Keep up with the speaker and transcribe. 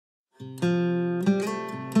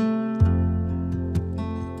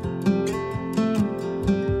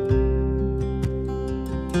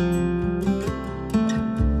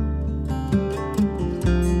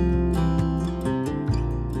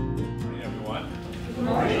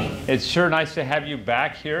It's sure nice to have you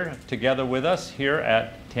back here together with us here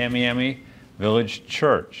at Tamiami Village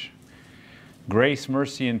Church. Grace,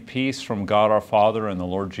 mercy, and peace from God our Father and the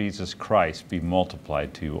Lord Jesus Christ be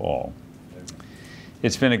multiplied to you all.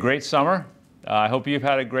 It's been a great summer. I hope you've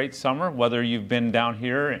had a great summer, whether you've been down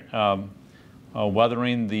here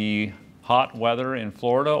weathering the hot weather in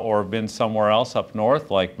Florida or been somewhere else up north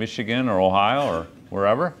like Michigan or Ohio or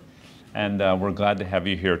wherever. And we're glad to have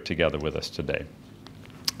you here together with us today.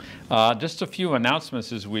 Just a few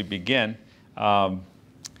announcements as we begin. I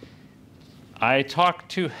talked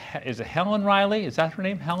to, is it Helen Riley? Is that her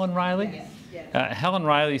name, Helen Riley? Yes. Yes. Helen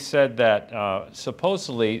Riley said that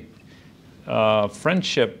supposedly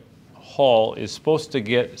Friendship Hall is supposed to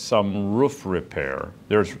get some roof repair.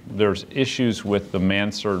 There's issues with the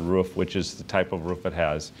mansard roof, which is the type of roof it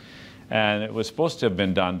has. And it was supposed to have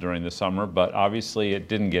been done during the summer, but obviously it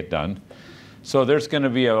didn't get done. So there's going to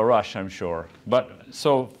be a rush, I'm sure.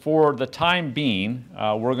 So for the time being,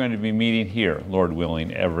 we're going to be meeting here, Lord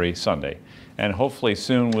willing, every Sunday. And hopefully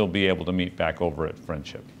soon we'll be able to meet back over at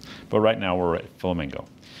Friendship. But right now we're at Flamingo.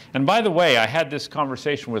 And by the way, I had this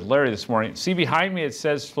conversation with Larry this morning. See behind me it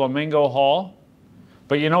says Flamingo Hall.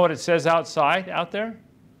 But you know what it says outside, out there?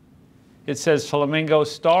 It says Flamingo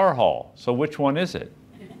Star Hall. So which one is it?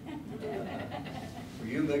 Well,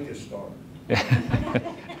 you make a star.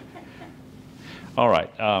 All right.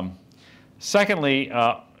 Secondly,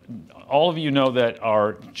 all of you know that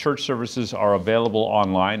our church services are available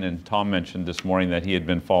online, and Tom mentioned this morning that he had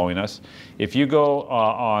been following us. If you go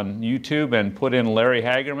on YouTube and put in Larry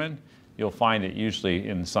Hagerman, you'll find it usually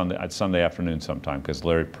at Sunday afternoon sometime, because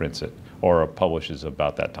Larry prints it or publishes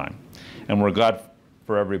about that time. And we're glad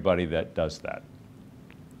for everybody that does that.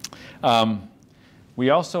 We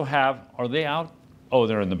also have, are they out? Oh,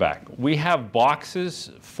 they're in the back. We have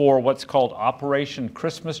boxes for what's called Operation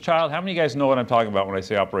Christmas Child. How many of you guys know what I'm talking about when I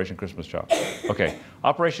say Operation Christmas Child? Okay.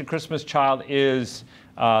 Operation Christmas Child is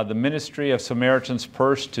the ministry of Samaritan's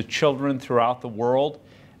Purse to children throughout the world.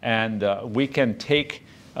 And we can take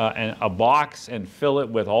a box and fill it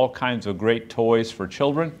with all kinds of great toys for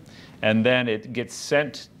children. And then it gets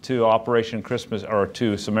sent to Operation Christmas, or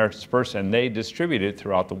to Samaritan's Purse, and they distribute it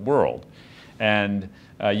throughout the world. And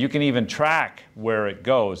you can even track where it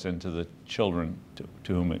goes and to the children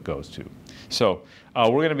to whom it goes to. So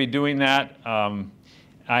we're going to be doing that.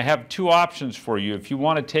 I have two options for you. If you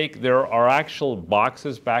want to take, there are actual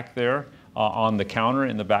boxes back there on the counter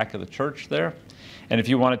in the back of the church there. And if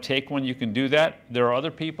you want to take one, you can do that. There are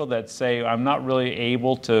other people that say, I'm not really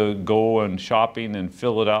able to go and shopping and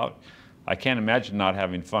fill it out. I can't imagine not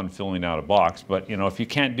having fun filling out a box. But you know, if you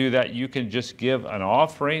can't do that, you can just give an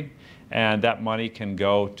offering, and that money can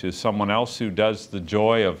go to someone else who does the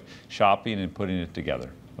joy of shopping and putting it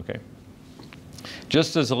together, okay?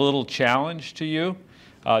 Just as a little challenge to you,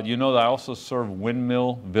 you know that I also serve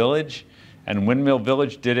Windmill Village, and Windmill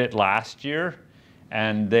Village did it last year,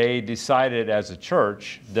 and they decided as a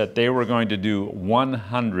church that they were going to do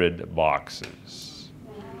 100 boxes.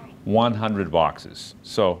 100 boxes.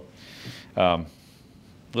 So,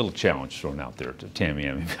 little challenge thrown out there to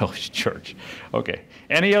Tamiami Village Church. Okay.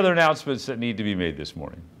 Any other announcements that need to be made this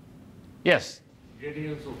morning? Yes?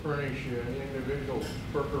 Gideons will furnish an individual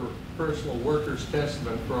personal worker's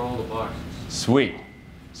testament for all the boxes. Sweet.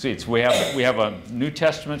 Sweet. So we have a New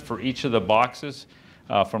Testament for each of the boxes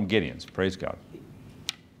from Gideons. Praise God.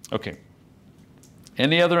 Okay.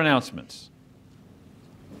 Any other announcements?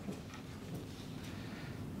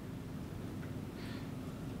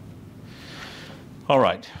 All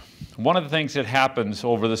right. One of the things that happens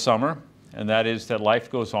over the summer, and that is that life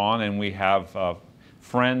goes on, and we have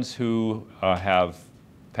friends who have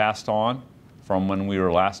passed on from when we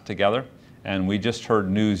were last together. And we just heard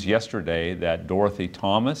news yesterday that Dorothy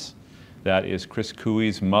Thomas, that is Chris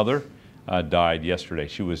Cooey's mother, died yesterday.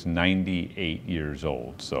 She was 98 years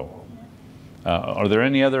old. So are there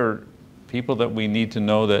any other people that we need to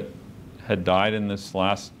know that had died in this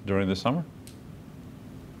during the summer?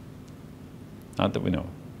 Not that we know,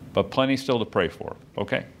 but plenty still to pray for,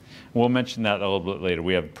 okay? We'll mention that a little bit later.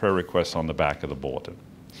 We have prayer requests on the back of the bulletin.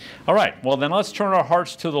 All right, well then let's turn our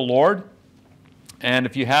hearts to the Lord. And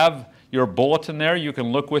if you have your bulletin there, you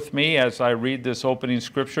can look with me as I read this opening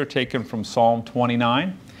scripture taken from Psalm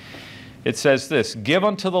 29. It says this, "Give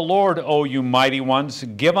unto the Lord, O you mighty ones,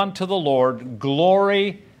 give unto the Lord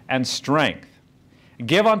glory and strength.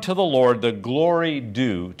 Give unto the Lord the glory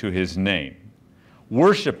due to his name.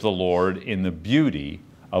 worship the Lord in the beauty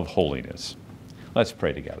of holiness. Let's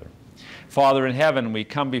pray together. Father in heaven, we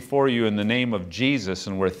come before you in the name of Jesus,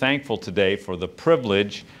 and we're thankful today for the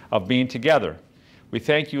privilege of being together. We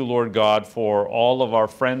thank you, Lord God, for all of our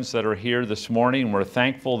friends that are here this morning. We're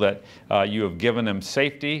thankful that you have given them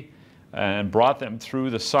safety and brought them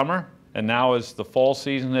through the summer. And now as the fall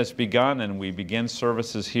season has begun and we begin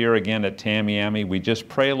services here again at Tamiami, we just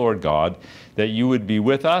pray, Lord God, that you would be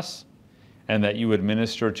with us and that you would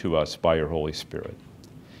minister to us by your Holy Spirit.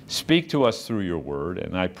 Speak to us through your word.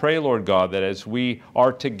 And I pray, Lord God, that as we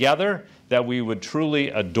are together, that we would truly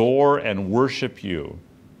adore and worship you.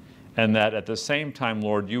 And that at the same time,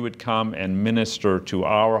 Lord, you would come and minister to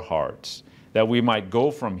our hearts, that we might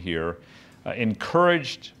go from here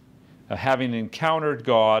encouraged, having encountered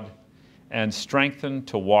God, and strengthened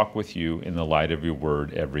to walk with you in the light of your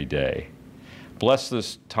word every day. Bless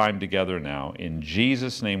this time together now. In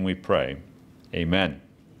Jesus' name we pray. Amen.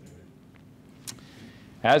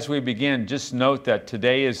 As we begin, just note that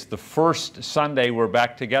today is the first Sunday we're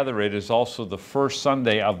back together. It is also the first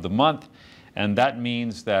Sunday of the month, and that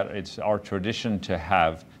means that it's our tradition to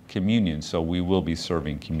have communion, so we will be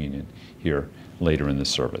serving communion here later in the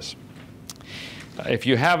service. If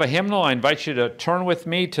you have a hymnal, I invite you to turn with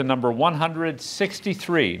me to number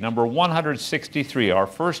 163. Number 163. Our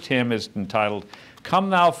first hymn is entitled, Come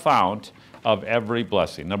Thou Fount of Every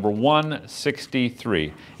Blessing. Number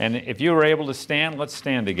 163. And if you are able to stand, let's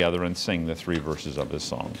stand together and sing the 3 verses of this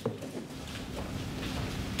song.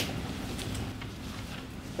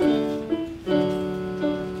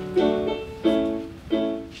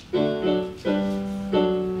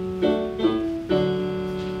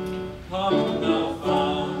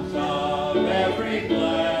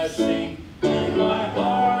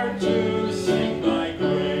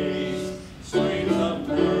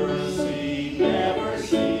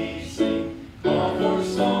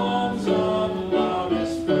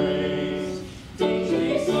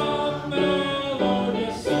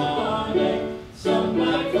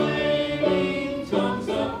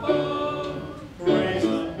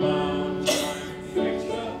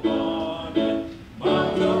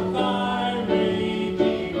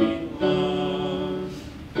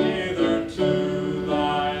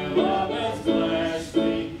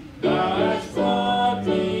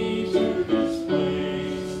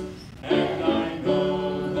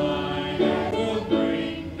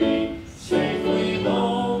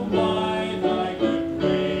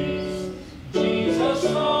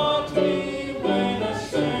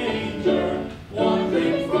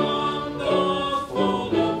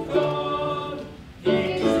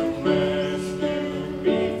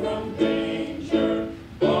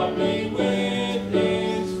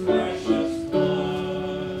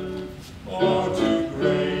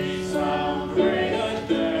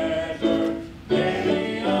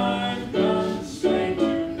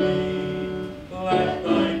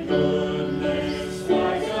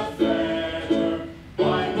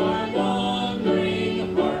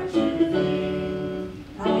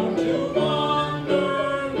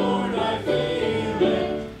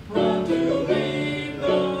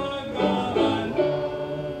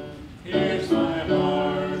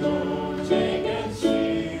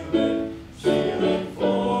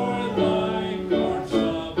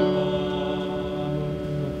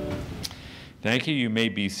 Thank you. You may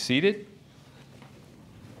be seated.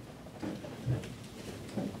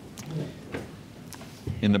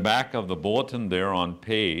 In the back of the bulletin there on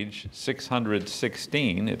page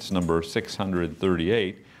 616, it's number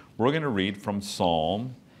 638, we're going to read from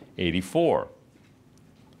Psalm 84.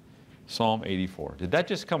 Psalm 84. Did that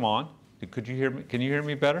just come on? Could you hear me? Can you hear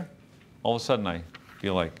me better? All of a sudden I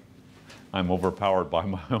feel like I'm overpowered by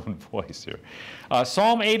my own voice here.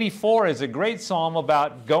 Psalm 84 is a great psalm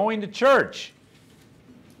about going to church,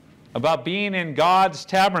 about being in God's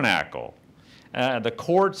tabernacle, the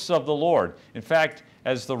courts of the Lord. In fact,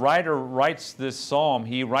 as the writer writes this psalm,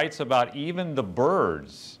 he writes about even the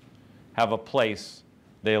birds have a place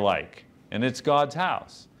they like, and it's God's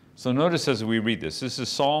house. So notice as we read this is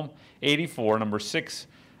Psalm 84, number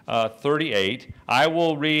 638. I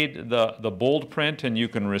will read the bold print, and you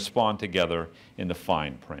can respond together in the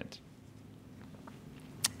fine print.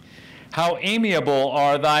 How amiable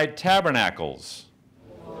are thy tabernacles!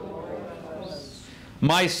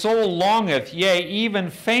 My soul longeth, yea, even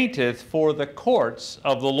fainteth for the courts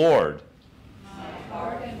of the Lord. My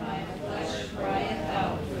heart and my flesh crieth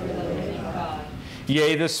out for the living God.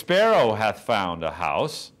 Yea, the sparrow hath found a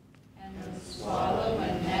house, And the swallow a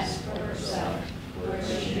nest for herself, where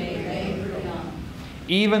she may lay her young.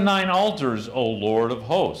 even thine altars, O Lord of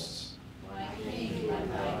hosts. My King and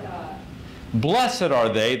my God. Blessed are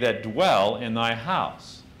they that dwell in thy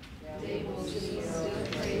house. They will be still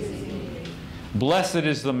praising thee, Blessed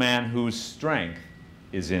is the man whose strength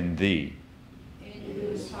is in thee, in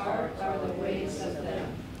whose heart are the ways of them.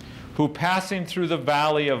 who passing through the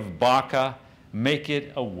valley of Baca make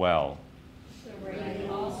it a well. The rain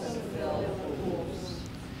also fill the pools.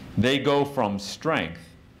 They go from strength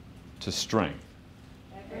to strength.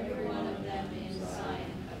 Every one of them in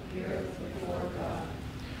Zion appeareth before God.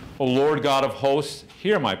 O Lord God of hosts,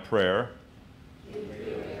 hear my prayer.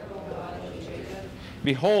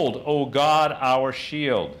 Behold, O God, our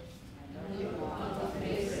shield.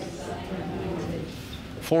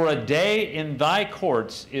 For a day in thy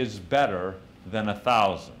courts is better than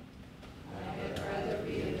 1,000. I had rather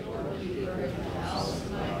be a doorkeeper in the house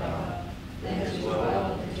of my God than to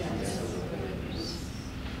dwell in the tents of wickedness.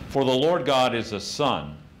 For the Lord God is a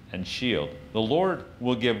sun and shield. The Lord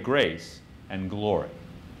will give grace and glory.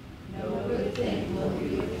 No good thing will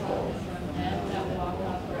be withheld from them that walk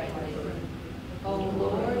uprightly. O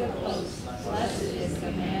Lord of hosts, blessed is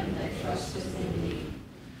the man that trusteth in thee.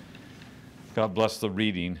 God bless the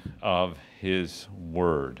reading of his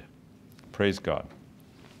word. Praise God.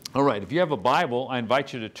 All right, if you have a Bible, I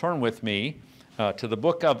invite you to turn with me to the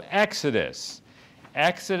book of Exodus.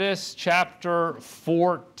 Exodus chapter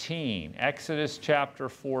 14. Exodus chapter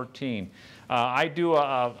 14. I do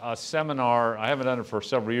a seminar. I haven't done it for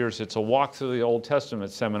several years. It's a walk through the Old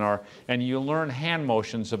Testament seminar, and you learn hand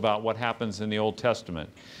motions about what happens in the Old Testament.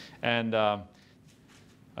 And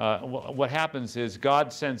what happens is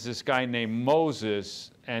God sends this guy named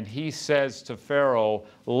Moses, and he says to Pharaoh,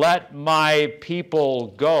 "Let my people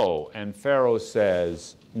go." And Pharaoh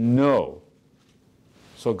says, "No."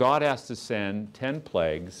 So God has to send 10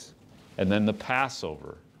 plagues, and then the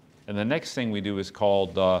Passover. And the next thing we do is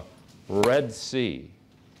called the Red Sea.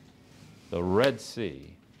 The Red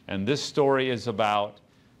Sea. And this story is about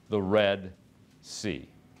the Red Sea.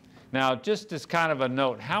 Now, just as kind of a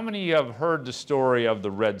note, how many of you have heard the story of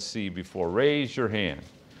the Red Sea before? Raise your hand.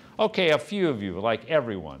 Okay, a few of you, like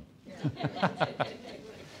everyone.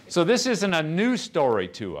 So this isn't a new story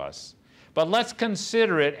to us, but let's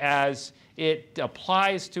consider it as it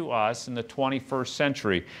applies to us in the 21st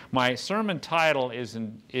century. My sermon title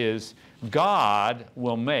is God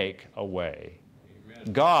Will Make a Way.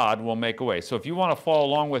 Amen. God will make a way. So if you want to follow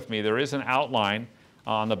along with me, there is an outline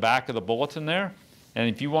on the back of the bulletin there. And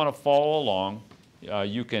if you want to follow along,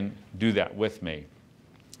 you can do that with me.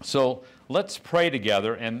 So let's pray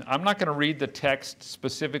together. And I'm not going to read the text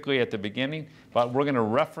specifically at the beginning, but we're going to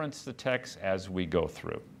reference the text as we go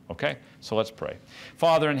through. Okay? So let's pray.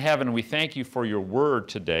 Father in heaven, we thank you for your word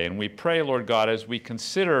today. And we pray, Lord God, as we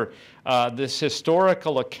consider this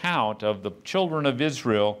historical account of the children of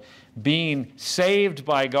Israel being saved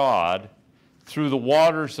by God through the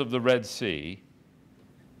waters of the Red Sea,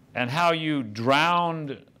 and how you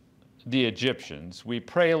drowned the Egyptians, we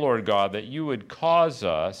pray, Lord God, that you would cause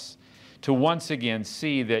us to once again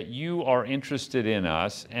see that you are interested in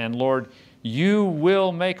us, and Lord, you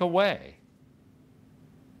will make a way.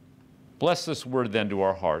 Bless this word then to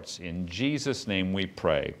our hearts. In Jesus' name we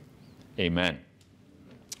pray. Amen.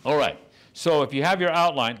 All right, so if you have your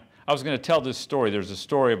outline, I was going to tell this story. There's a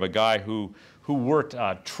story of a guy who worked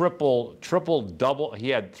triple, double. He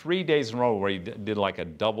had 3 days in a row where he did like a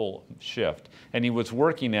double shift. And he was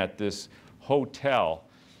working at this hotel.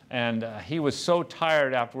 And he was so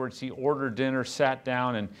tired afterwards, he ordered dinner, sat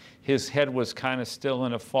down, and his head was kind of still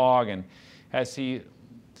in a fog. And as he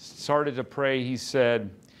started to pray, he said,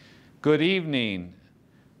 "Good evening,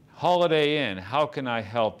 Holiday Inn, how can I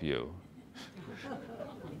help you?"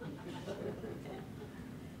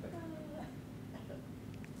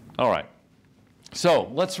 All right.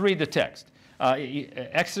 So let's read the text.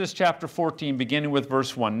 Exodus chapter 14, beginning with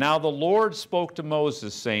verse 1. Now the Lord spoke to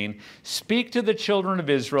Moses, saying, "Speak to the children of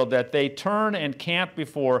Israel that they turn and camp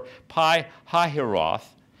before Pi-hahiroth,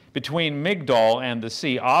 between Migdol and the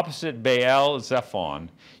sea, opposite Baal-zephon.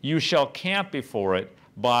 You shall camp before it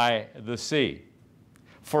by the sea.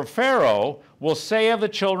 For Pharaoh will say of the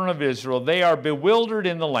children of Israel, they are bewildered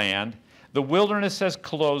in the land. The wilderness has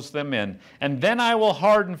closed them in. And then I will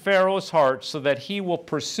harden Pharaoh's heart so that he will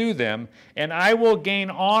pursue them, and I will gain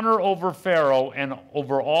honor over Pharaoh and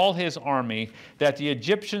over all his army, that the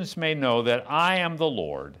Egyptians may know that I am the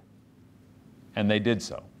Lord." And they did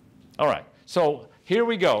so. All right, so here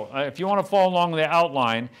we go. If you want to follow along the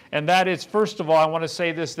outline, and that is, first of all, I want to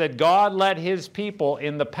say this, that God led his people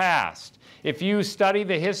in the past. If you study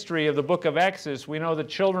the history of the book of Exodus, we know the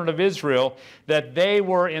children of Israel, that they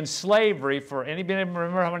were in slavery for, anybody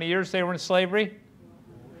remember how many years they were in slavery?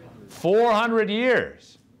 400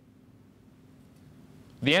 years.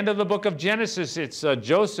 The end of the book of Genesis, it's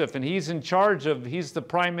Joseph, and he's in charge of, he's the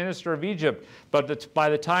prime minister of Egypt. But by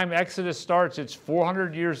the time Exodus starts, it's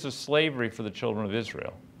 400 years of slavery for the children of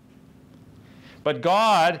Israel. But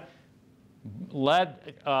God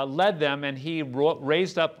led them, and he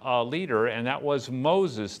raised up a leader, and that was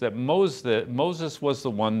Moses. Moses was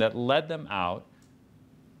the one that led them out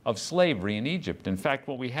of slavery in Egypt. In fact,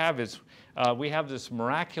 what we have is, we have this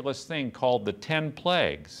miraculous thing called the 10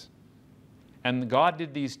 plagues. And God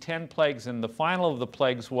did these 10 plagues, and the final of the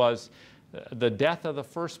plagues was the death of the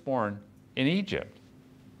firstborn in Egypt.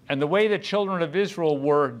 And the way the children of Israel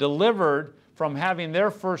were delivered from having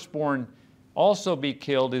their firstborn also be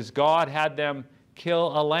killed is God had them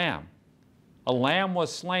kill a lamb. A lamb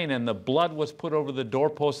was slain, and the blood was put over the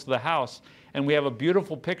doorposts of the house. And we have a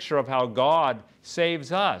beautiful picture of how God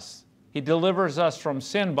saves us. He delivers us from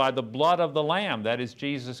sin by the blood of the Lamb, that is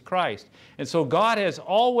Jesus Christ. And so God has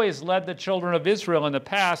always led the children of Israel in the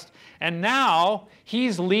past, and now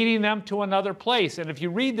He's leading them to another place. And if you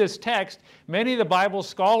read this text, many of the Bible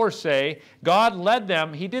scholars say God led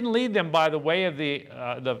them. He didn't lead them by the way of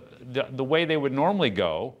the way they would normally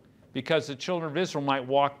go, because the children of Israel might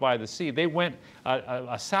walk by the sea. They went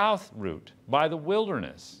a south route by the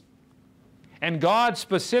wilderness. And God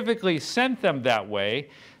specifically sent them that way.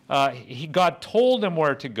 God told them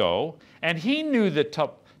where to go, and He knew the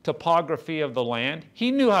topography of the land.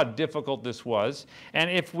 He knew how difficult this was.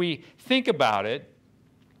 And if we think about it,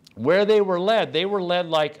 where they were led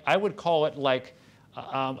like, I would call it like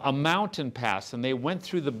a mountain pass. And they went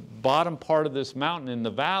through the bottom part of this mountain in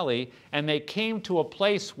the valley, and they came to a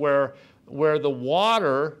place where the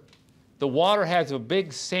water has a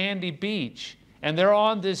big sandy beach, and they're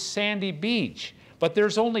on this sandy beach. But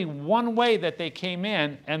there's only one way that they came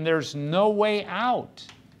in, and there's no way out.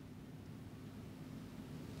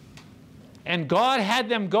 And God had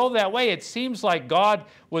them go that way. It seems like God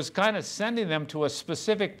was kind of sending them to a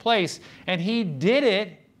specific place, and He did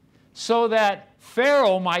it so that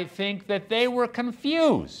Pharaoh might think that they were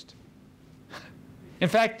confused. In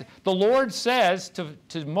fact, the Lord says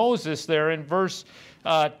to Moses there in verse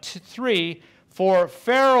 3, "For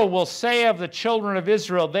Pharaoh will say of the children of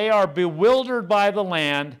Israel, they are bewildered by the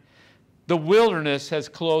land. The wilderness has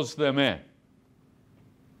closed them in."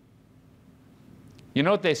 You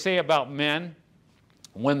know what they say about men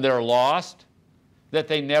when they're lost? That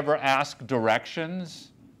they never ask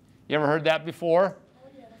directions. You ever heard that before? Oh,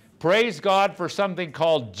 yes. Praise God for something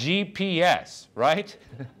called GPS, right?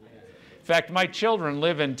 In fact, my children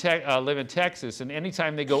live in Texas, and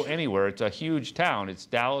anytime they go anywhere, it's a huge town. It's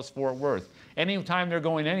Dallas, Fort Worth. Anytime they're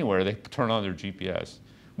going anywhere, they turn on their GPS.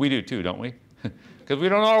 We do too, don't we? Because we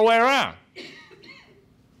don't know our way around.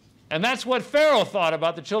 And that's what Pharaoh thought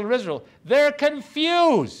about the children of Israel. They're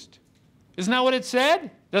confused. Isn't that what it said?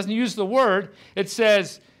 It doesn't use the word. It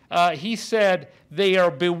says, he said, they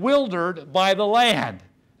are bewildered by the land.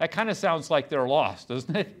 That kind of sounds like they're lost,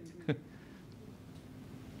 doesn't it?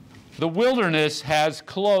 The wilderness has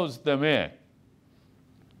closed them in.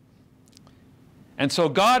 And so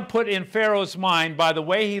God put in Pharaoh's mind, by the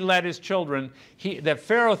way he led his children, that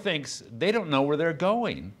Pharaoh thinks they don't know where they're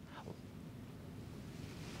going.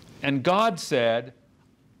 And God said,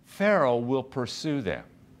 Pharaoh will pursue them.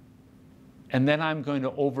 And then I'm going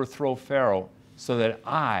to overthrow Pharaoh so that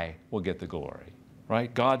I will get the glory.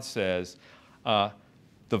 Right? God says, the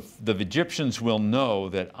Egyptians will know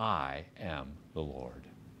that I am the Lord.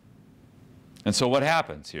 And so what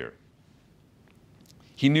happens here?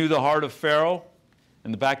 He knew the heart of Pharaoh.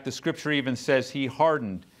 In the back, the scripture even says he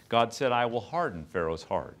hardened. God said, I will harden Pharaoh's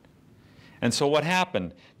heart. And so what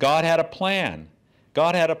happened? God had a plan.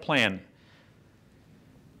 God had a plan.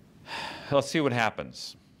 Let's see what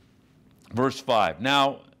happens. Verse 5.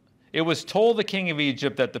 Now, it was told the king of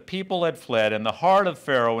Egypt that the people had fled, and the heart of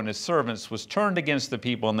Pharaoh and his servants was turned against the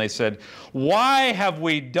people, and they said, why have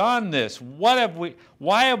we done this? Why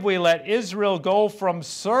have we let Israel go from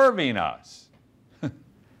serving us?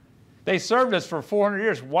 They served us for 400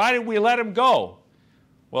 years. Why did we let them go?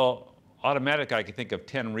 Well, automatically I could think of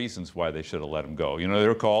 10 reasons why they should have let them go. You know what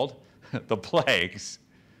they're called? The plagues.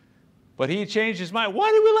 But he changed his mind.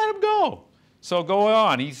 Why did we let him go? So go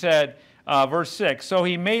on. He said, verse 6, so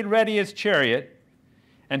he made ready his chariot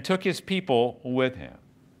and took his people with him.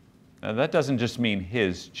 Now that doesn't just mean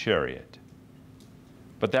his chariot,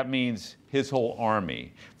 but that means his whole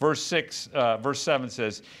army. Verse 7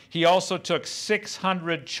 says, he also took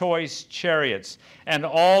 600 choice chariots and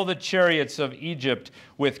all the chariots of Egypt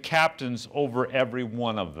with captains over every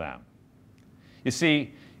one of them. You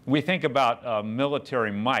see, We think about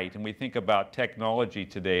military might, and we think about technology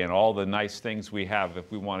today and all the nice things we have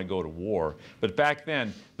if we want to go to war. But back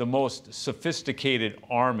then, the most sophisticated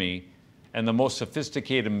army and the most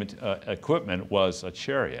sophisticated equipment was a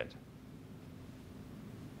chariot.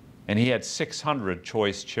 And he had 600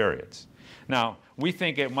 choice chariots. Now, we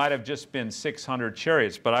think it might have just been 600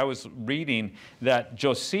 chariots, but I was reading that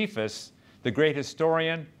Josephus, the great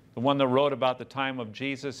historian, the one that wrote about the time of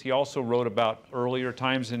Jesus, he also wrote about earlier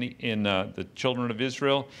times in the children of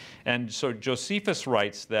Israel. And so Josephus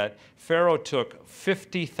writes that Pharaoh took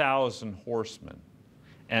 50,000 horsemen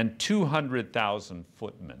and 200,000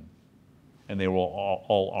 footmen, and they were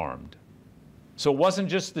all armed. So it wasn't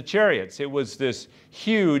just the chariots, it was this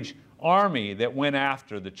huge army that went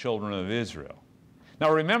after the children of Israel.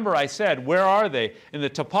 Now remember, I said, where are they? In the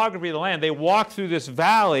topography of the land, they walk through this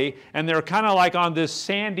valley and they're kind of like on this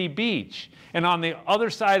sandy beach. And on the other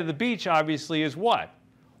side of the beach, obviously, is what?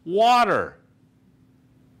 Water.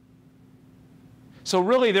 So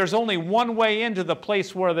really, there's only one way into the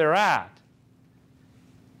place where they're at.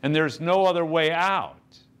 And there's no other way out.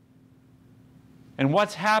 And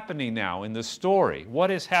what's happening now in the story? What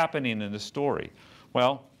is happening in the story?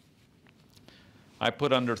 Well, I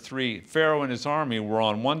put under 3, Pharaoh and his army were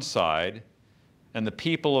on one side, and the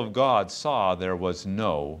people of God saw there was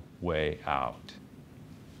no way out.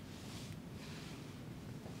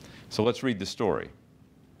 So let's read the story.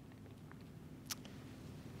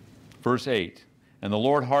 Verse 8. And the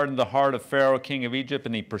Lord hardened the heart of Pharaoh, king of Egypt,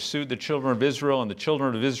 and he pursued the children of Israel, and the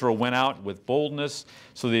children of Israel went out with boldness.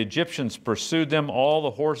 So the Egyptians pursued them, all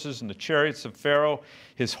the horses and the chariots of Pharaoh,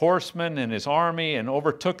 his horsemen and his army, and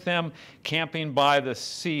overtook them, camping by the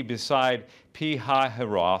sea beside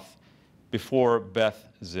Pi-hahiroth, before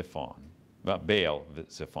Baal-Zephon.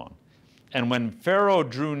 And when Pharaoh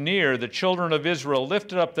drew near, the children of Israel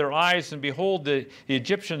lifted up their eyes, and behold, the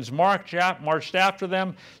Egyptians marched after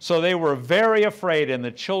them. So they were very afraid, and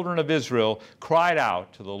the children of Israel cried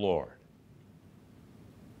out to the Lord.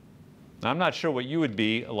 Now, I'm not sure what you would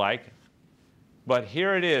be like, but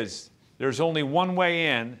here it is. There's only one way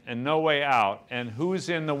in and no way out. And who's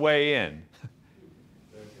in the way in?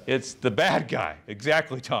 It's the bad guy.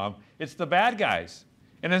 Exactly, Tom. It's the bad guys.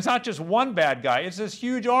 And it's not just one bad guy. It's this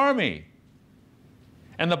huge army.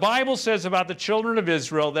 And the Bible says about the children of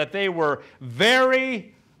Israel that they were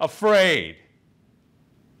very afraid.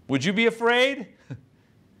 Would you be afraid?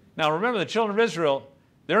 Now remember, the children of Israel,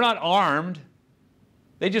 they're not armed.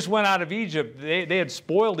 They just went out of Egypt. They had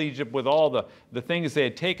spoiled Egypt with all the things they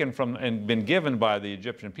had taken from and been given by the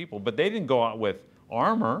Egyptian people, but they didn't go out with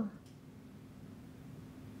armor.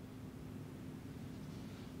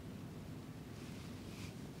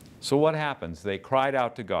 So what happens? They cried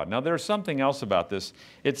out to God. Now there's something else about this.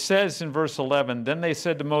 It says in verse 11, then they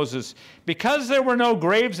said to Moses, because there were no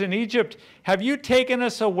graves in Egypt, have you taken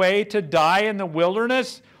us away to die in the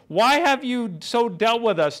wilderness? Why have you so dealt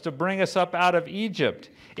with us to bring us up out of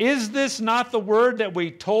Egypt? Is this not the word that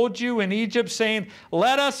we told you in Egypt, saying,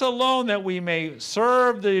 let us alone that we may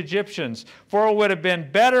serve the Egyptians? For it would have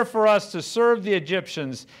been better for us to serve the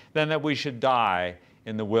Egyptians than that we should die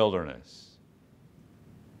in the wilderness.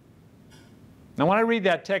 Now, when I read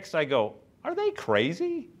that text, I go, are they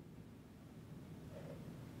crazy?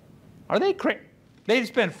 Are they crazy? They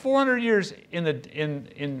spent 400 years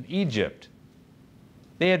in Egypt.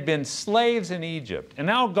 They had been slaves in Egypt. And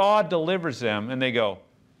now God delivers them, and they go,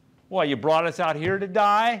 well, you brought us out here to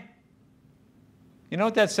die? You know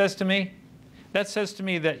what that says to me? That says to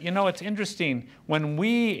me that, you know, it's interesting. When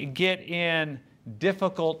we get in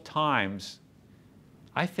difficult times,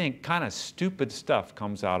 I think kind of stupid stuff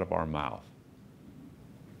comes out of our mouth.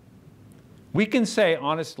 We can say,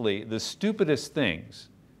 honestly, the stupidest things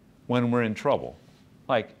when we're in trouble.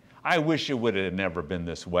 Like, I wish it would have never been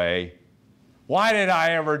this way. Why did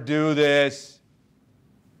I ever do this?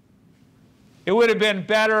 It would have been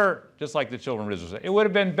better, just like the children of Israel said, it would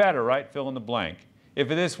have been better, right? Fill in the blank, if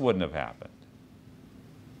this wouldn't have happened.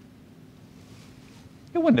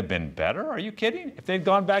 It wouldn't have been better. Are you kidding? If they'd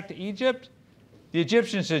gone back to Egypt, the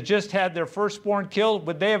Egyptians had just had their firstborn killed.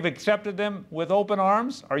 Would they have accepted them with open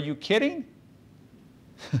arms? Are you kidding?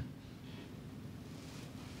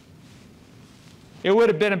 It would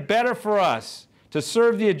have been better for us to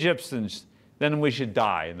serve the Egyptians than we should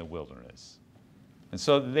die in the wilderness. And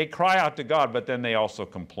so they cry out to God, but then they also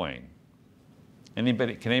complain. Can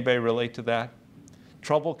anybody relate to that?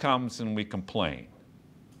 Trouble comes and we complain.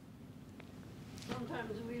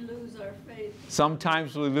 Sometimes we lose our faith.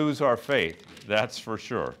 Sometimes we lose our faith, that's for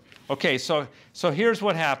sure. Okay, so here's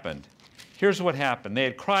what happened. Here's what happened. They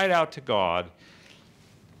had cried out to God.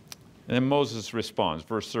 And then Moses responds,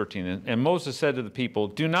 verse 13. And Moses said to the people,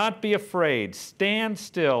 "Do not be afraid. Stand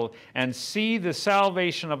still and see the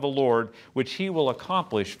salvation of the Lord, which he will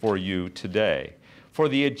accomplish for you today. For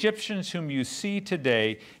the Egyptians whom you see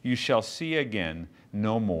today, you shall see again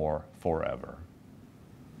no more forever.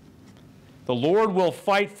 The Lord will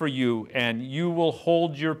fight for you, and you will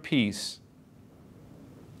hold your peace."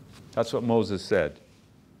 That's what Moses said.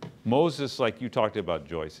 Moses, like you talked about,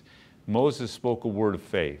 Joyce, Moses spoke a word of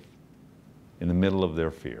faith in the middle of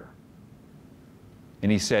their fear.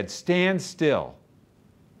 And he said, "Stand still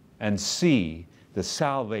and see the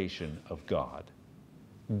salvation of God.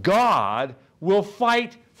 God will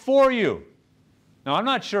fight for you." Now, I'm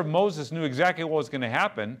not sure if Moses knew exactly what was going to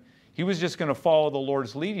happen. He was just going to follow the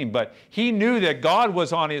Lord's leading, but he knew that God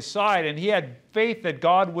was on his side, and he had faith that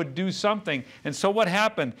God would do something. And so what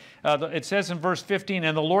happened? It says in verse 15,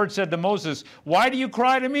 "And the Lord said to Moses, 'Why do you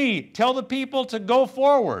cry to me? Tell the people to go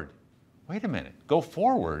forward.'" Wait a minute, go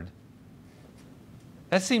forward?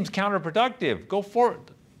 That seems counterproductive. Go forward.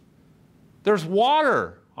 There's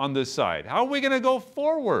water on this side. How are we going to go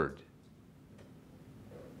forward?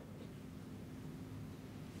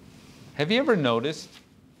 Have you ever noticed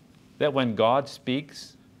that when God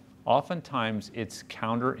speaks, oftentimes it's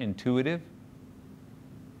counterintuitive?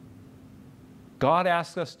 God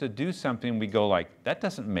asks us to do something, we go like, that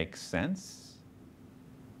doesn't make sense.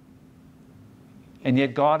 And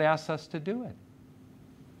yet God asks us to do it.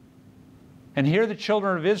 And here the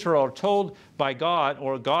children of Israel are told by God,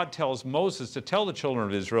 or God tells Moses to tell the children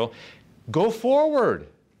of Israel, go forward.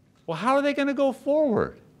 Well, how are they going to go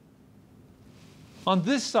forward? On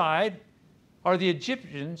this side are the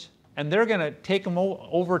Egyptians, and they're going to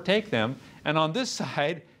overtake them. And on this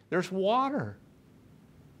side, there's water.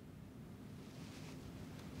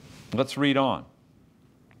 Let's read on.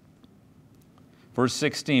 Verse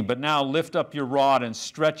 16, "But now lift up your rod and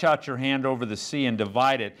stretch out your hand over the sea and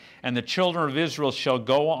divide it, and the children of Israel shall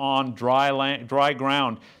go on dry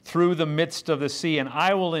ground through the midst of the sea. And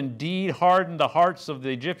I will indeed harden the hearts of the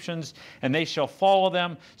Egyptians, and they shall follow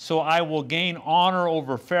them. So I will gain honor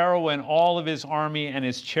over Pharaoh and all of his army and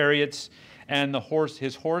his chariots and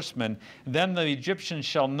his horsemen. Then the Egyptians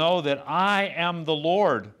shall know that I am the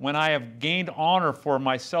Lord, when I have gained honor for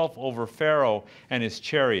myself over Pharaoh and his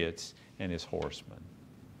chariots and his horsemen."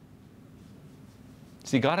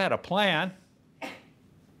 See, God had a plan.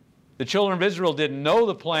 The children of Israel didn't know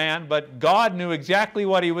the plan, but God knew exactly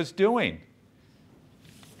what he was doing.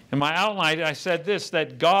 In my outline, I said this,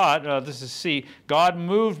 that God, this is C, God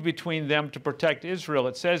moved between them to protect Israel.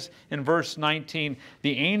 It says in verse 19,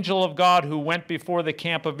 "The angel of God who went before the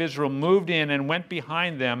camp of Israel moved in and went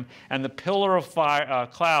behind them, and the pillar of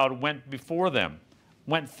cloud went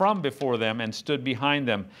from before them and stood behind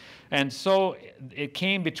them. And so it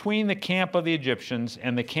came between the camp of the Egyptians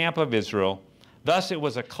and the camp of Israel. Thus it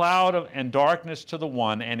was a cloud and darkness to the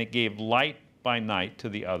one, and it gave light by night to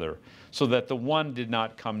the other, so that the one did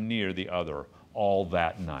not come near the other all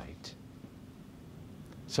that night."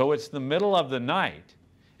 So it's the middle of the night,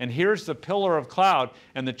 and here's the pillar of cloud,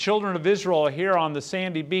 and the children of Israel are here on the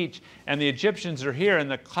sandy beach, and the Egyptians are here, and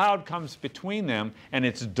the cloud comes between them, and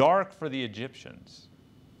it's dark for the Egyptians,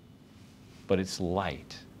 but it's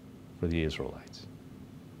light for the Israelites.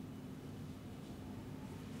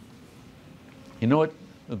 You know what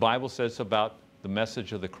the Bible says about the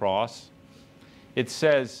message of the cross? It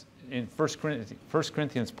says in 1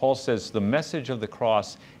 Corinthians, Paul says, the message of the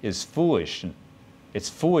cross is foolish. It's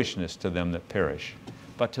foolishness to them that perish.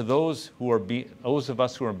 But to those of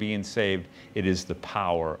us who are being saved, it is the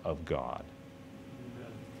power of God.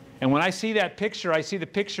 And when I see that picture, I see the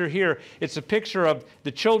picture here. It's a picture of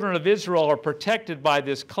the children of Israel are protected by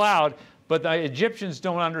this cloud, but the Egyptians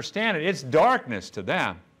don't understand it. It's darkness to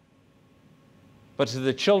them. But to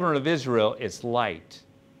the children of Israel, it's light.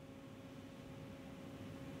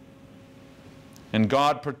 And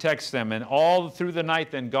God protects them. And all through the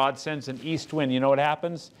night, then God sends an east wind. You know what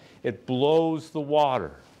happens? It blows the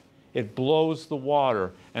water. It blows the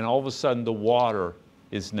water, and all of a sudden the water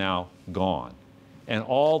is now gone. And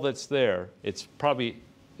all that's there, it's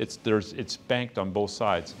banked on both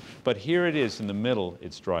sides. But here it is in the middle,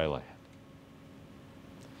 it's dry land.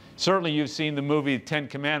 Certainly you've seen the movie Ten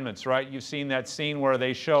Commandments, right? You've seen that scene where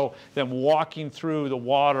they show them walking through the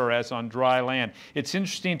water as on dry land. It's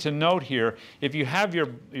interesting to note here, if you have your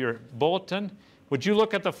bulletin, would you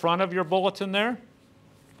look at the front of your bulletin there?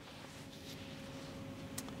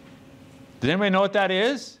 Does anybody know what that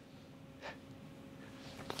is?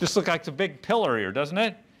 Just looks like a big pillar here, doesn't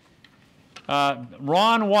it?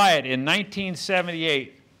 Ron Wyatt in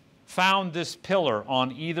 1978 found this pillar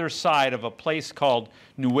on either side of a place called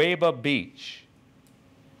Nueva Beach.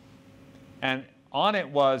 And on it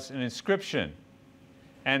was an inscription.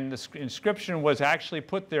 And the inscription was actually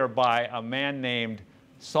put there by a man named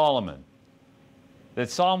Solomon. That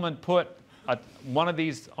Solomon put one of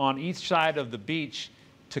these on each side of the beach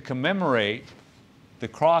to commemorate the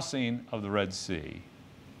crossing of the Red Sea.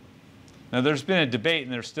 Now, there's been a debate,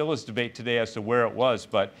 and there still is debate today as to where it was,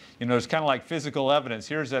 but you know, it's kind of like physical evidence.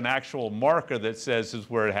 Here's an actual marker that says this is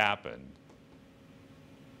where it happened.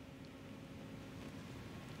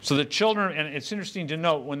 So the children, and it's interesting to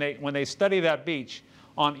note, when they study that beach,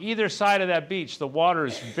 on either side of that beach, the water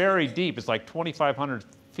is very deep. It's like 2,500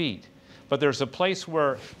 feet. But there's a place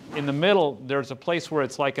where, in the middle, there's a place where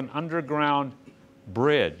it's like an underground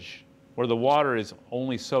bridge, where the water is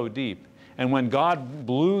only so deep. And when God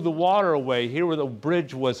blew the water away, here where the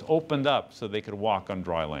bridge was opened up so they could walk on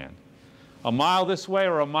dry land. A mile this way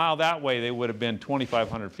or a mile that way, they would have been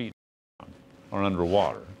 2,500 feet down or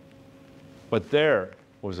underwater. But there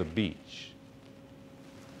was a beach.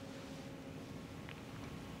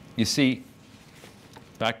 You see,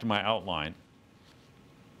 back to my outline,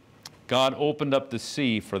 God opened up the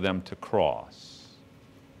sea for them to cross.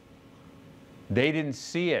 They didn't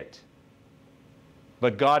see it,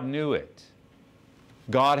 but God knew it.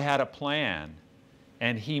 God had a plan,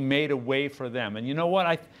 and He made a way for them. And you know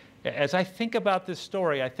what? As I think about this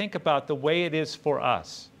story, I think about the way it is for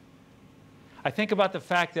us. I think about the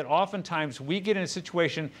fact that oftentimes we get in a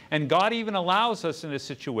situation, and God even allows us in a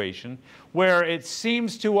situation, where it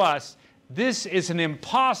seems to us this is an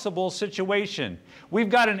impossible situation. We've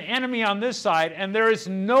got an enemy on this side, and there is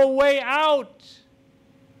no way out.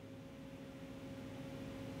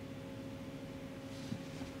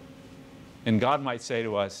 And God might say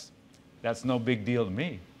to us, that's no big deal to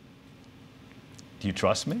me. Do you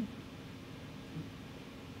trust me?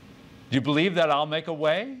 Do you believe that I'll make a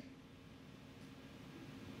way?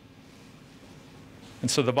 And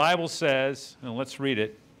so the Bible says, and let's read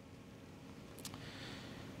it.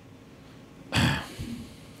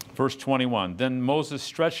 Verse 21, then Moses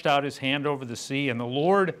stretched out his hand over the sea, and the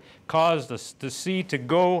Lord caused the sea to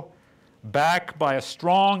go back by a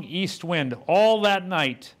strong east wind all that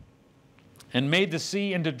night, and made the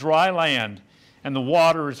sea into dry land, and the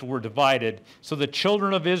waters were divided. So the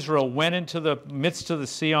children of Israel went into the midst of the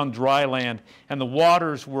sea on dry land, and the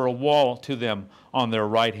waters were a wall to them on their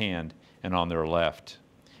right hand and on their left.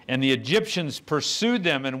 And the Egyptians pursued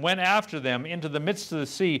them and went after them into the midst of the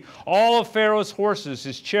sea, all of Pharaoh's horses,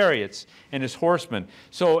 his chariots, and his horsemen.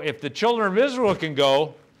 So if the children of Israel can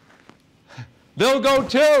go, they'll go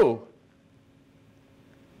too.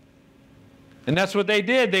 And that's what they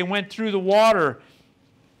did. They went through the water.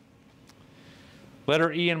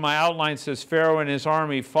 Letter E in my outline says Pharaoh and his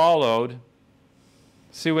army followed.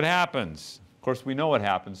 See what happens. Of course, we know what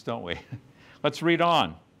happens, don't we? Let's read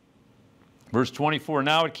on. Verse 24,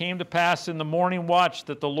 now it came to pass in the morning watch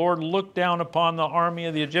that the Lord looked down upon the army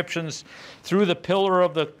of the Egyptians through the pillar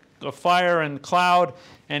of the fire and cloud,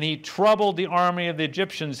 and He troubled the army of the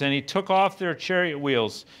Egyptians, and He took off their chariot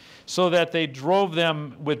wheels, so that they drove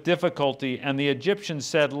them with difficulty. And the Egyptians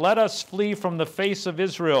said, let us flee from the face of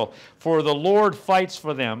Israel, for the Lord fights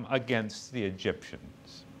for them against the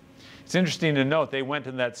Egyptians. It's interesting to note, they went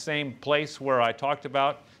in that same place where I talked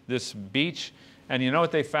about, this beach, and you know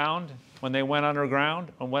what they found when they went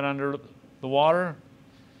underground and went under the water?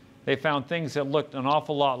 They found things that looked an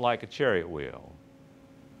awful lot like a chariot wheel.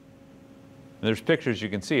 And there's pictures you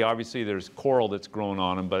can see. Obviously, there's coral that's grown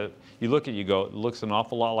on them, but you look at it, you go, it looks an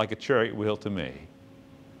awful lot like a chariot wheel to me.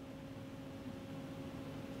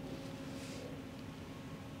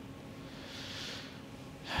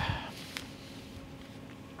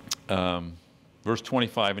 Verse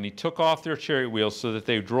 25, and He took off their chariot wheels so that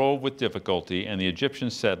they drove with difficulty, and the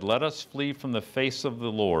Egyptians said, let us flee from the face of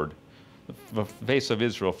the Lord, the face of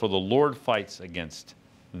Israel, for the Lord fights against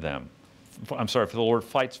them. I'm sorry, for the Lord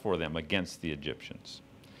fights for them against the Egyptians.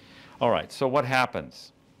 All right, so what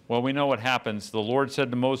happens? Well, we know what happens. The Lord said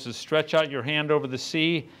to Moses, stretch out your hand over the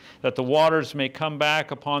sea, that the waters may come back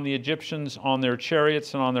upon the Egyptians, on their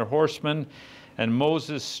chariots and on their horsemen. And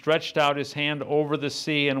Moses stretched out his hand over the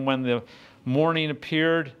sea, and when the morning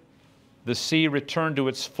appeared, the sea returned to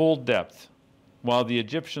its full depth, while the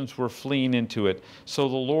Egyptians were fleeing into it. So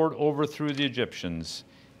the Lord overthrew the Egyptians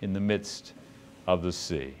in the midst of the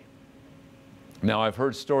sea. Now, I've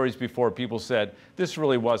heard stories before. People said, this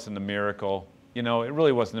really wasn't a miracle. You know, it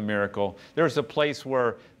really wasn't a miracle. There's a place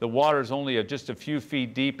where the water's only just a few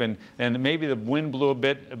feet deep, and maybe the wind blew a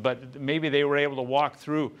bit, but maybe they were able to walk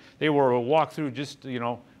through. They were able to walk through just, you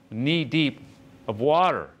know, knee deep of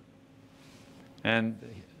water. And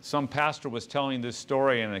some pastor was telling this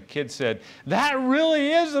story, and a kid said, that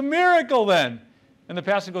really is a miracle then. And the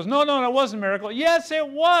pastor goes, no, no, it wasn't a miracle. Yes, it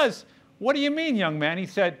was. What do you mean, young man? He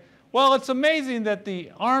said, well, it's amazing that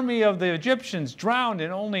the army of the Egyptians drowned in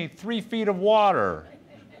only 3 feet of water.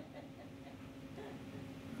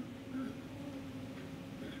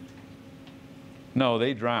 No,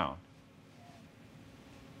 they drowned.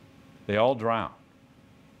 They all drowned.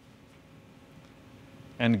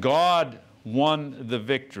 And God won the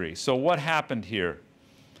victory. So what happened here?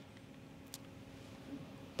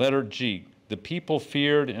 Letter G. The people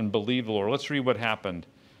feared and believed the Lord. Let's read what happened.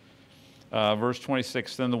 Verse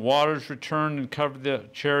 26. Then the waters returned and covered the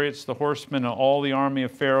chariots, the horsemen, and all the army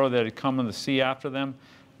of Pharaoh that had come in the sea after them.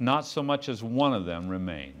 Not so much as one of them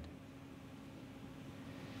remained.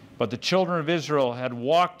 But the children of Israel had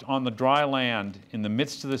walked on the dry land in the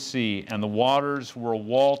midst of the sea, and the waters were a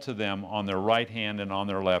wall to them on their right hand and on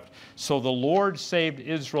their left. So the Lord saved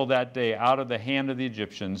Israel that day out of the hand of the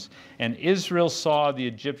Egyptians, and Israel saw the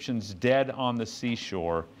Egyptians dead on the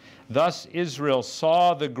seashore. Thus Israel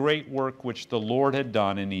saw the great work which the Lord had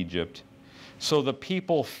done in Egypt. So the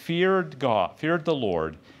people feared God, feared the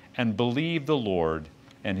Lord, and believed the Lord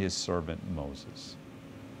and his servant Moses.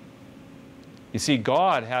 You see,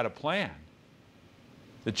 God had a plan.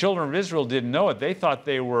 The children of Israel didn't know it. They thought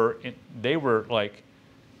they were like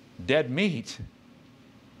dead meat.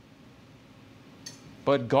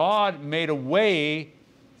 But God made a way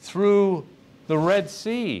through the Red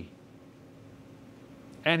Sea.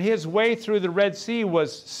 And his way through the Red Sea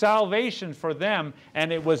was salvation for them,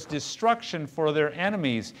 and it was destruction for their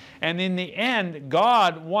enemies. And in the end,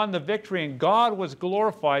 God won the victory, and God was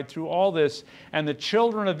glorified through all this. And the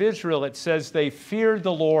children of Israel, it says, they feared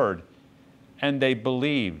the Lord, and they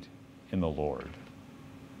believed in the Lord.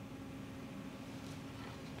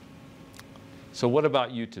 So what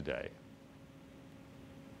about you today?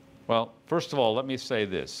 Well, first of all, let me say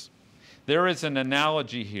this. There is an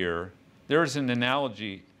analogy here. There's an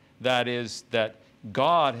analogy that is that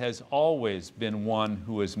God has always been one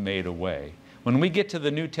who has made a way. When we get to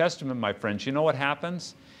the New Testament, my friends, you know what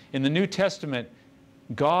happens? In the New Testament,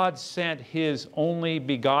 God sent his only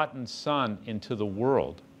begotten Son into the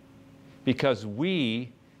world because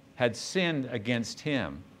we had sinned against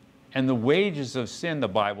him. And the wages of sin, the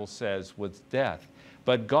Bible says, was death.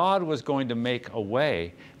 But God was going to make a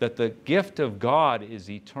way that the gift of God is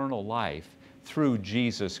eternal life through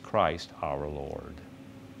Jesus Christ our Lord.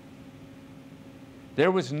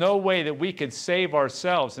 There was no way that we could save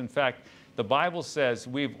ourselves. In fact, the Bible says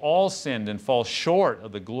we've all sinned and fall short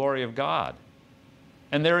of the glory of God.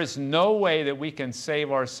 And there is no way that we can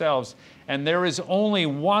save ourselves. And there is only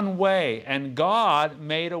one way, and God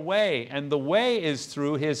made a way. And the way is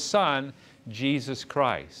through his Son, Jesus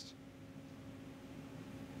Christ.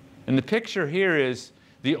 And the picture here is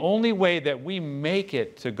the only way that we make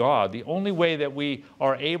it to God, the only way that we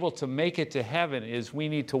are able to make it to heaven is we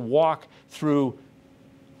need to walk through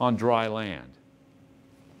on dry land.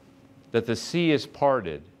 That the sea is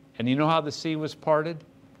parted. And you know how the sea was parted?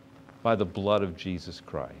 By the blood of Jesus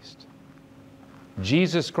Christ.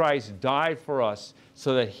 Jesus Christ died for us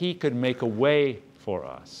so that he could make a way for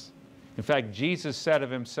us. In fact, Jesus said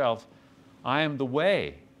of himself, I am the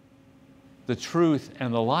way, the truth,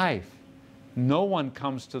 and the life. No one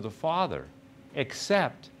comes to the Father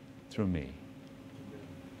except through me.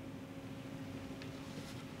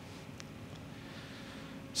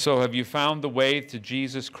 So have you found the way to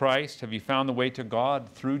Jesus Christ? Have you found the way to God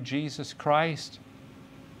through Jesus Christ?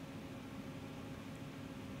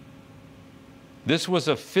 This was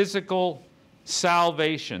a physical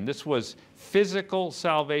salvation. This was physical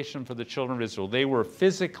salvation for the children of Israel. They were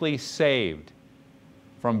physically saved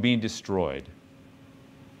from being destroyed.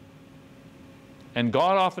 And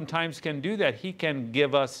God oftentimes can do that. He can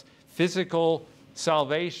give us physical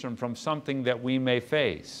salvation from something that we may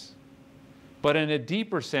face. But in a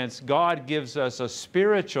deeper sense, God gives us a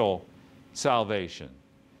spiritual salvation.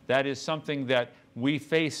 That is something that we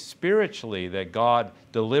face spiritually that God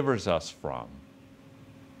delivers us from.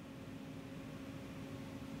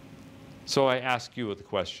 So I ask you a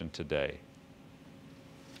question today.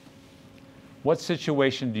 What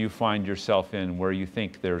situation do you find yourself in where you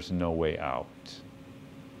think there's no way out?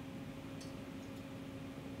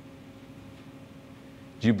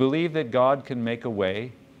 Do you believe that God can make a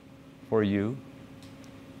way for you?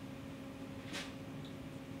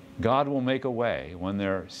 God will make a way when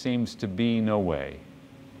there seems to be no way.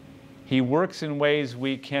 He works in ways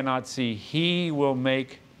we cannot see. He will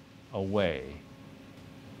make a way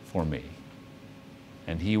for me,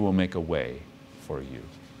 and he will make a way for you.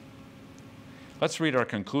 Let's read our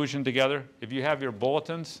conclusion together. If you have your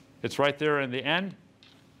bulletins, it's right there in the end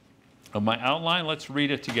of my outline. Let's read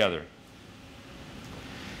it together.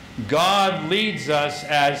 God leads us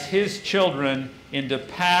as His children into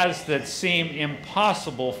paths that seem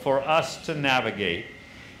impossible for us to navigate.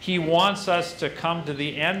 He wants us to come to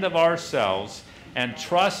the end of ourselves and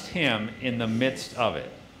trust Him in the midst of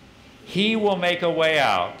it. He will make a way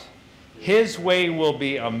out. His way will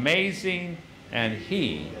be amazing, and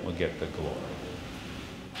He will get the glory.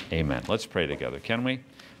 Amen. Let's pray together, can we?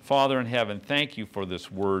 Father in heaven, thank you for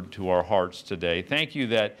this word to our hearts today. Thank you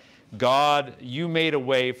that, God, you made a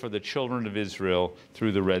way for the children of Israel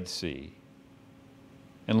through the Red Sea.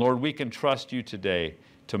 And Lord, we can trust you today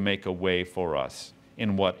to make a way for us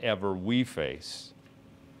in whatever we face.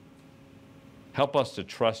 Help us to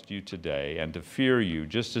trust you today and to fear you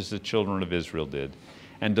just as the children of Israel did,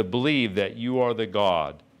 and to believe that you are the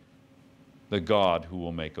God who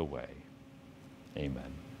will make a way.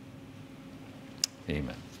 Amen.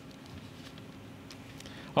 Amen.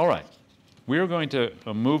 All right. We are going to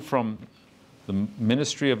move from the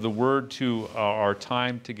ministry of the Word to our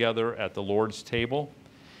time together at the Lord's table.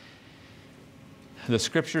 The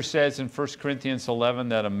Scripture says in 1 Corinthians 11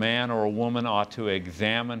 that a man or a woman ought to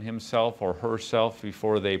examine himself or herself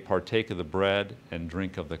before they partake of the bread and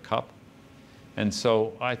drink of the cup. And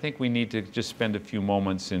so I think we need to just spend a few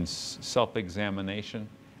moments in self-examination,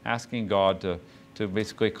 asking God to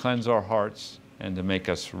basically cleanse our hearts and to make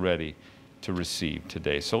us ready to receive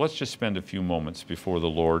today. So let's just spend a few moments before the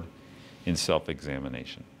Lord in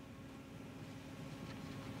self-examination.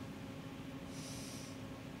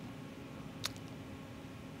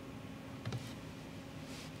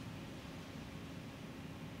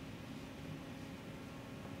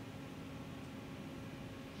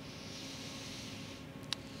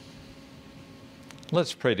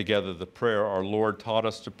 Let's pray together the prayer our Lord taught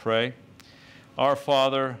us to pray. Our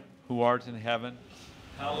Father, who art in heaven,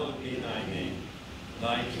 hallowed be thy name.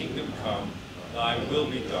 Thy kingdom come, thy will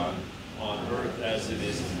be done, on earth as it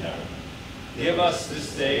is in heaven. Give us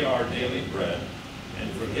this day our daily bread, and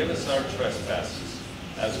forgive us our trespasses,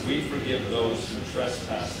 as we forgive those who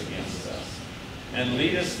trespass against us. And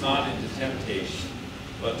lead us not into temptation,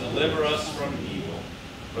 but deliver us from evil.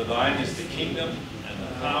 For thine is the kingdom, and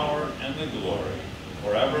the power, and the glory,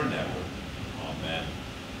 forever and ever. Amen.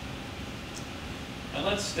 And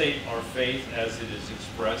let's state our faith as it is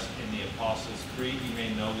expressed in the Apostles' Creed. You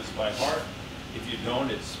may know this by heart. If you don't,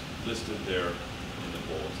 it's listed there in the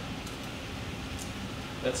bulletin.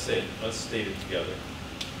 Let's state it together.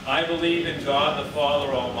 I believe in God the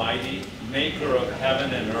Father Almighty, maker of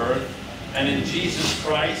heaven and earth, and in Jesus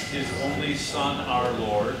Christ, His only Son, our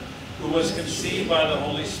Lord, who was conceived by the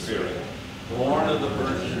Holy Spirit, born of the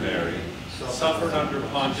Virgin Mary, suffered under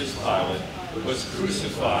Pontius Pilate, was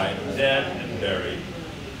crucified, dead, and buried.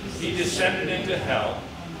 He descended into hell.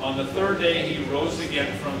 On the third day he rose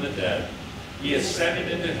again from the dead. He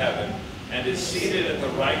ascended into heaven and is seated at the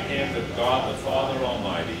right hand of God the Father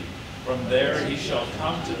Almighty. From there he shall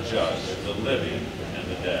come to judge the living and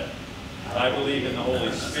the dead. I believe in the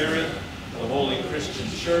Holy Spirit, the holy Christian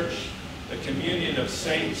church, the communion of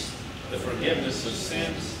saints, the forgiveness of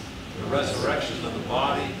sins, the resurrection of the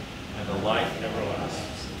body, and the life everlasting.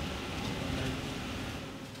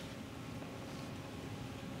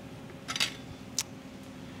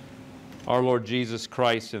 Our Lord Jesus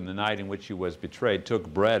Christ, in the night in which he was betrayed,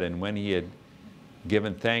 took bread, and when he had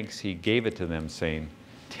given thanks, he gave it to them, saying,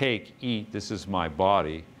 "Take, eat, this is my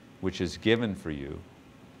body, which is given for you.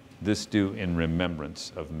 This do in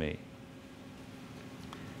remembrance of me."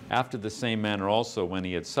 After the same manner also, when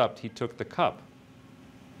he had supped, he took the cup.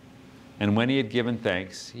 And when he had given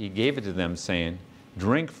thanks, he gave it to them, saying,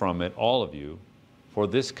 "Drink from it, all of you, for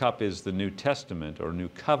this cup is the New Testament, or New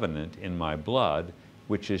Covenant, in my blood,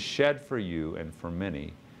 which is shed for you and for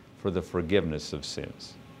many for the forgiveness of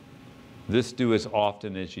sins. This do as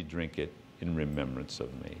often as ye drink it in remembrance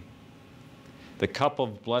of me." The cup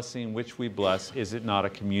of blessing which we bless, is it not a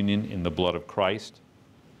communion in the blood of Christ?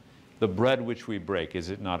 The bread which we break, is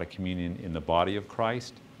it not a communion in the body of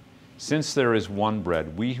Christ? Since there is one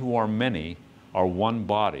bread, we who are many are one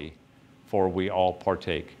body, for we all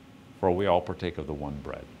partake of the one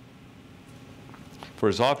bread. For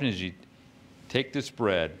as often as ye take this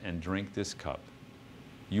bread and drink this cup,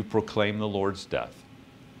 you proclaim the Lord's death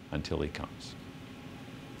until he comes.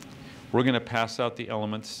 We're going to pass out the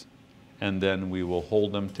elements, and then we will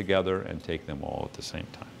hold them together and take them all at the same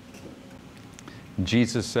time.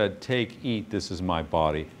 Jesus said, "Take, eat, this is my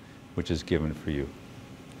body, which is given for you."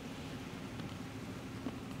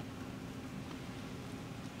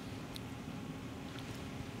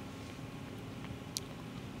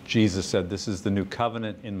 Jesus said, "This is the new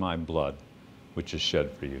covenant in my blood, which is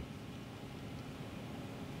shed for you."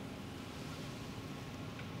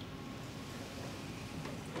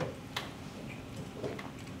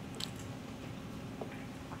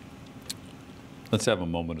 Let's have a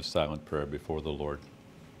moment of silent prayer before the Lord.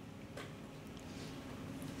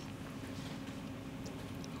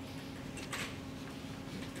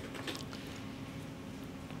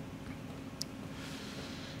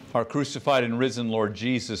 Our crucified and risen Lord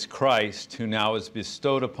Jesus Christ, who now has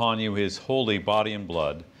bestowed upon you his holy body and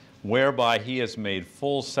blood, whereby he has made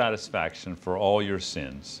full satisfaction for all your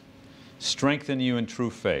sins, strengthen you in true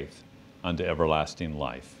faith unto everlasting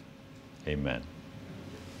life. Amen.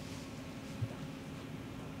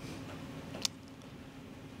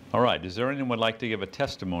 All right, is there anyone who would like to give a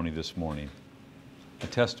testimony this morning? A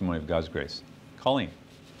testimony of God's grace. Colleen.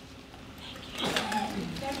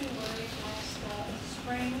 February last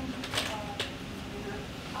spring,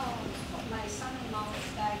 my son-in-law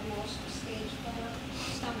was diagnosed with stage 4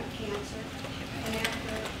 stomach cancer, and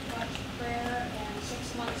after much prayer and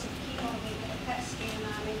 6 months of chemo, they did a PET scan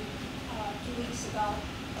on him 2 weeks ago,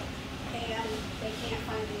 and they can't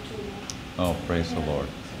find the tumor. Oh, praise the Lord.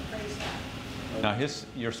 So praise God. Now,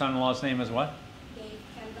 your son-in-law's name is what? Dave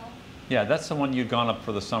Kendall. Yeah, that's the one you'd gone up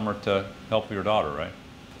for the summer to help your daughter, right?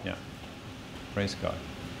 Yeah. Praise God.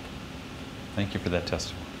 Thank you for that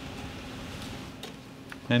testimony.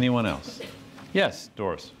 Anyone else? Yes,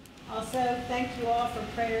 Doris. Also, thank you all for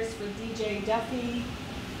prayers for DJ Duffy,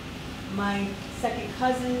 my second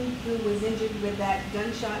cousin who was injured with that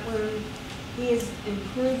gunshot wound. He is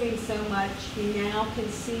improving so much. He now can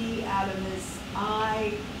see out of his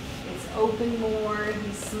eye. It's open more.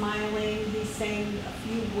 He's smiling. He's saying a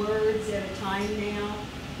few words at a time now.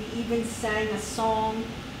 He even sang a song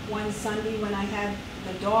one Sunday when I had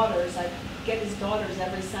the daughters. I get his daughters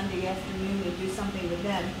every Sunday afternoon to do something with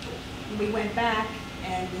them. And we went back,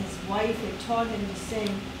 and his wife had taught him to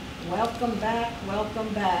sing, welcome back,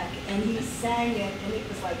 and he sang it, and it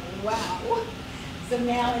was like, wow. So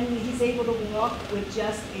now he's able to walk with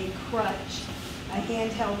just a crutch, a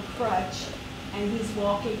handheld crutch, and he's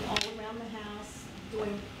walking all around the house,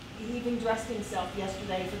 he even dressed himself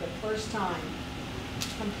yesterday for the first time,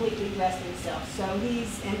 completely dressed himself. So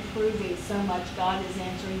he's improving so much. God is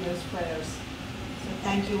answering those prayers. So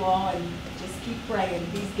thank you all, and just keep praying.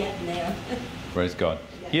 He's getting there. Praise God.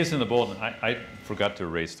 Yes. He is in the bulletin. I forgot to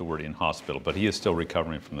erase the word in hospital, but he is still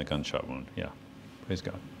recovering from the gunshot wound. Yeah. Praise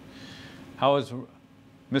God. How is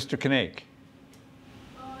Mr. Knake?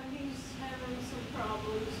 He's having some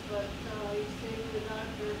problems, but he's seeing the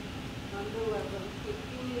doctor on the 11th.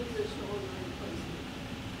 He needs a shoulder replacement.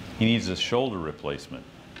 He needs a shoulder replacement.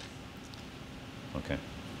 Okay.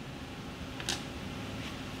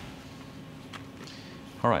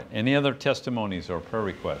 All right. Any other testimonies or prayer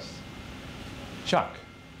requests? Chuck.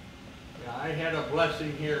 Yeah, I had a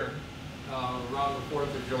blessing here around the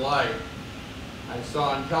 4th of July. I saw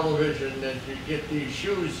on television that you get these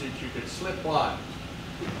shoes that you could slip on.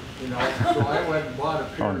 You know, so I went and bought a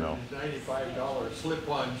pair of $95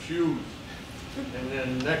 slip-on shoes. And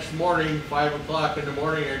then next morning, 5 o'clock in the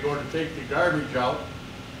morning, I go to take the garbage out.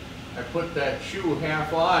 I put that shoe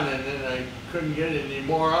half on, and then I couldn't get any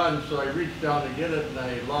more on, so I reached down to get it, and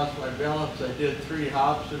I lost my balance. I did 3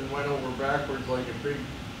 hops and went over backwards like a big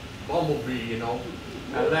bumblebee, you know.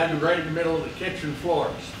 I landed right in the middle of the kitchen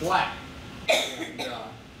floor, splat. And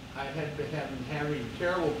I had been having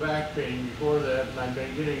terrible back pain before that, and I've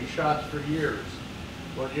been getting shots for years.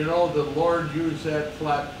 But you know, the Lord used that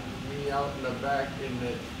flat me out in the back to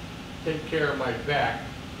take care of my back.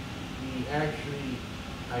 He actually,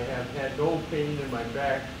 I have had no pain in my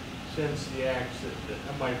back since the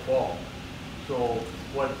accident, my fall. So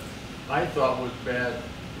what I thought was bad,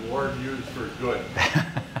 the Lord used for good,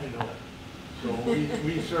 you know. So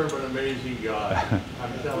we serve an amazing God.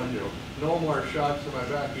 I'm telling you, no more shots in my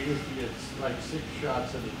back. I used to get like 6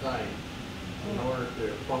 shots at a time in order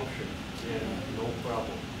to function, and no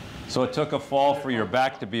problem. So it took a fall for your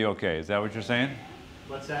back to be okay. Is that what you're saying?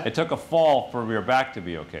 What's that? It took a fall for your back to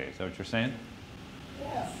be okay. Is that what you're saying?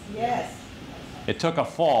 Yes. Yes. It took a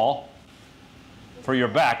fall for your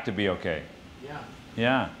back to be okay. Yeah.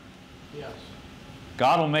 Yeah. Yes.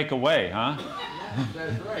 God will make a way, huh? Yes,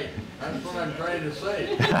 that's right. That's what I'm trying to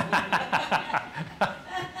say. I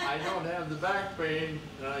don't have the back pain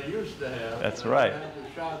that I used to have. That's I right. don't have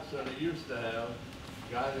the shots that I used to have.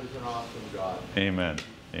 God is an awesome God. Amen.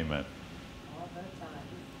 Amen. All the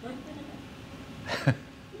time.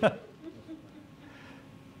 Yeah.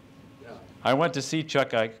 I went to see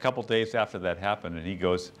Chuck a couple days after that happened, and he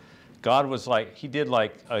goes, God was like, he did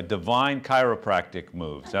like a divine chiropractic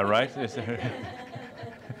move. Is that right?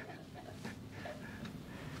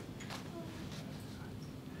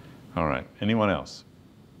 All right. Anyone else?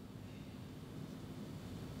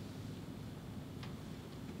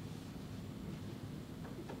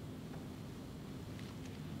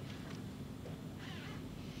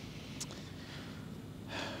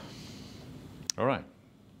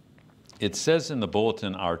 it says in the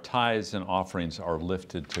bulletin, our tithes and offerings are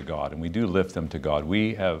lifted to God, and we do lift them to God.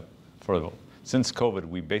 We have, since COVID,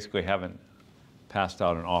 we basically haven't passed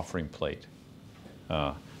out an offering plate.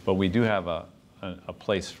 But we do have a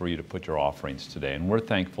place for you to put your offerings today, and we're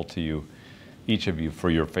thankful to you, each of you,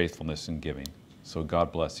 for your faithfulness in giving. So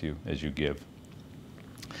God bless you as you give.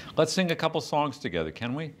 Let's sing a couple songs together,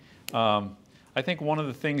 can we? I think one of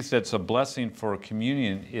the things that's a blessing for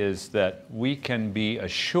communion is that we can be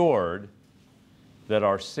assured that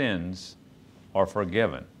our sins are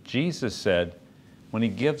forgiven. Jesus said, when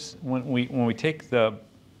we take the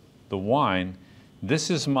wine, this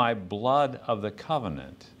is my blood of the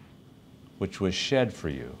covenant, which was shed for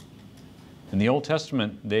you. In the Old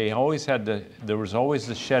Testament, there was always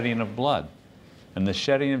the shedding of blood. And the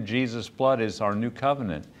shedding of Jesus' blood is our new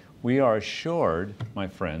covenant. We are assured, my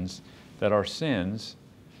friends, that our sins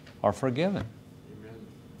are forgiven. Amen.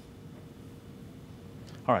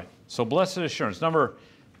 All right, so blessed assurance, number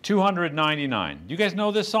 299. Do you guys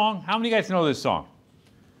know this song? How many of you guys know this song?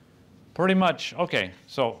 Pretty much. Okay,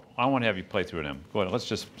 so I want to have you play through them. Go ahead, let's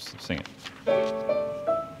just sing it.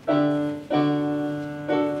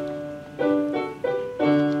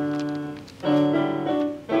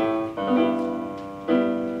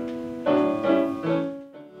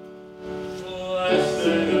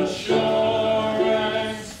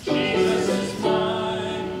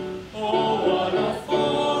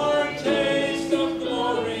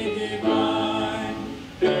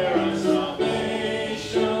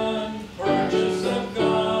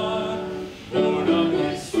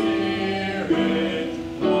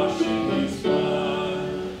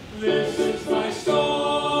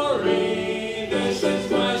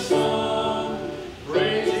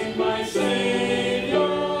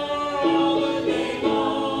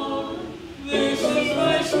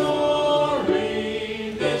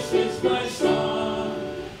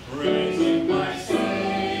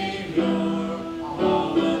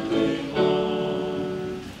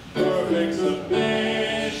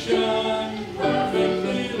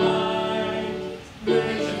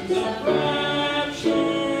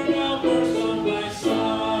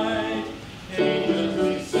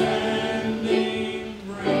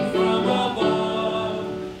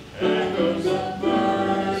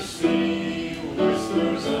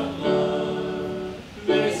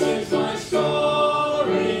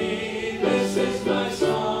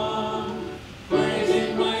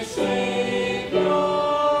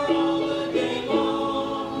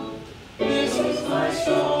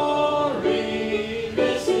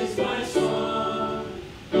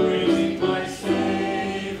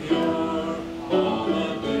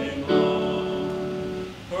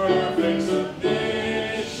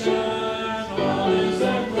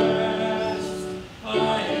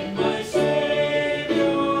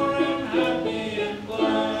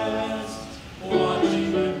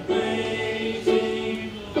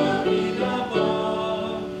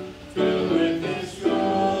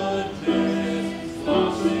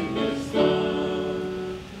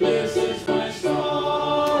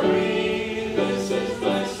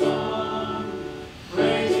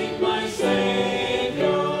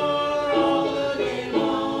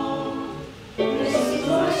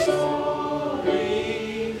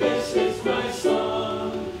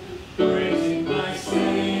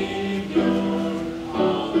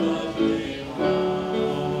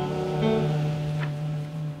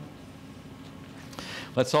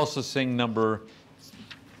 Let's also sing number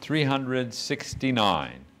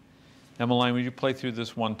 369. Emmeline, would you play through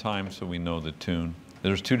this one time so we know the tune?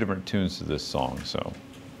 There's two different tunes to this song, so.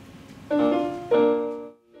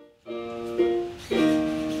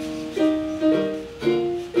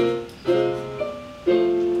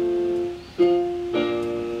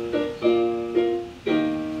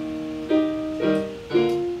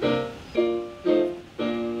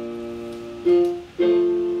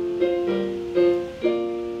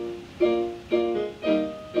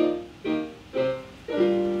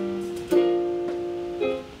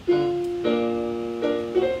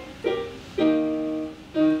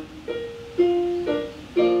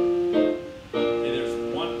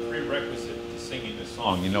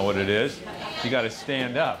 You got to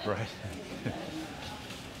stand up, right?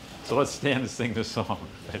 So let's stand to sing this song.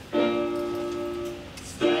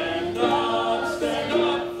 Stand up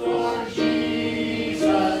for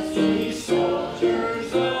Jesus, ye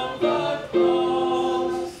soldiers of the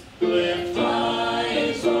cross. Lift high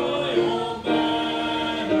his royal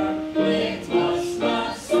banner, it must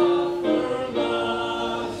not suffer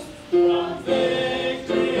loss. From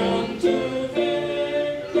victory unto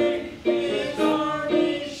victory, his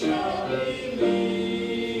army shall be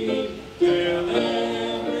lead, till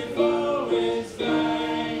every foe is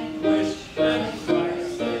vanquished.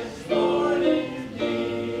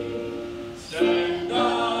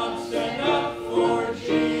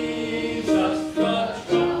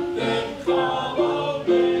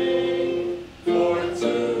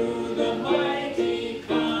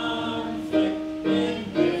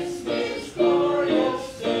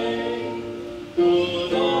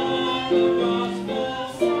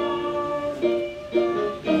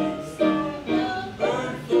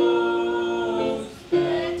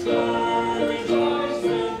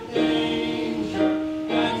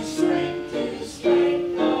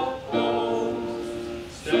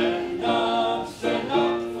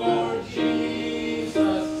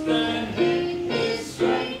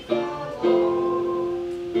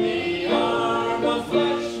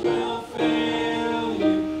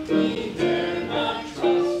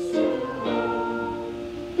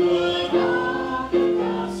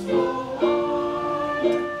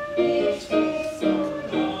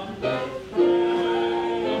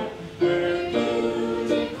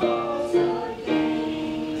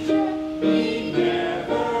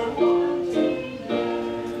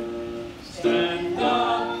 Stand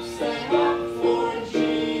up for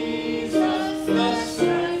Jesus, the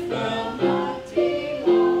strength will not be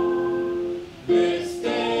long. This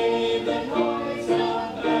day the noise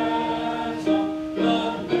of battle, the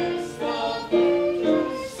midst of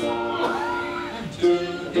victor's song, to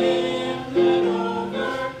him that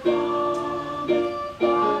overcometh,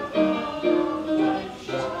 our crown of life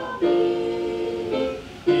shall be.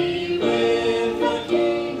 He with the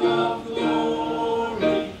King of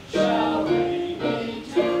glory shall reign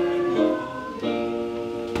eternally.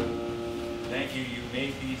 Thank you. You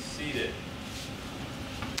may be seated.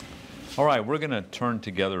 All right, we're going to turn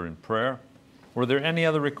together in prayer. Were there any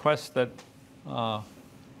other requests that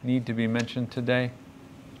need to be mentioned today?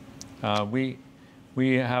 We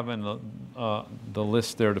have in the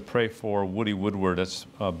list there to pray for Woody Woodward. That's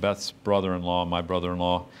Beth's brother-in-law, my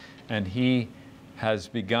brother-in-law, and he has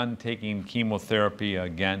begun taking chemotherapy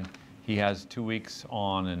again. He has 2 weeks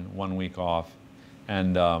on and 1 week off,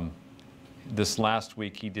 and this last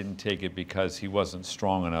week he didn't take it because he wasn't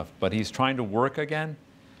strong enough, but he's trying to work again,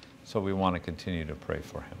 so we want to continue to pray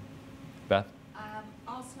for him. Beth?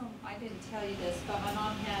 Also, I didn't tell you this, but my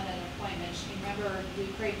mom had an appointment. She remember we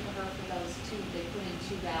prayed for her for those two. They put in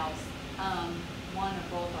 2 valves. One or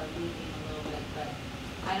both are leaking a little bit, but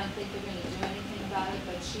I don't think they're going to do anything about it.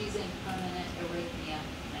 But she's in permanent arrhythmia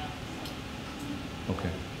now. So.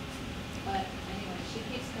 Okay. But anyway, she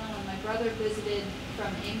keeps going. My brother visited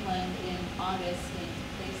from England in August, and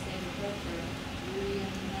they stayed with her for 3.5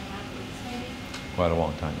 weeks, maybe. Quite a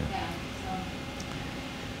long time, yeah.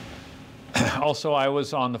 Yeah. Also, I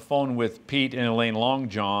was on the phone with Pete and Elaine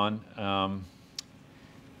Longjohn.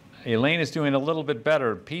 Elaine is doing a little bit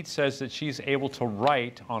better. Pete says that she's able to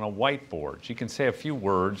write on a whiteboard. She can say a few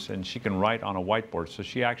words and she can write on a whiteboard, so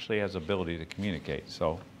she actually has ability to communicate.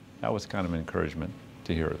 So that was kind of an encouragement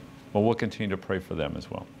to hear it. But we'll continue to pray for them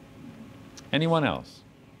as well. Anyone else?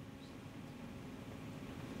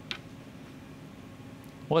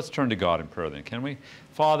 Well, let's turn to God in prayer then, can we?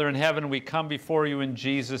 Father in heaven, we come before you in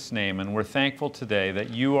Jesus' name, and we're thankful today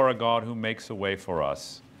that you are a God who makes a way for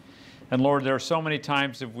us. And Lord, there are so many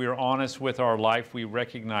times, if we're honest with our life, we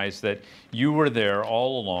recognize that you were there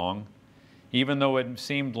all along, even though it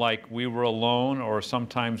seemed like we were alone or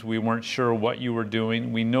sometimes we weren't sure what you were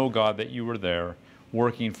doing. We know, God, that you were there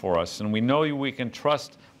working for us. And we know we can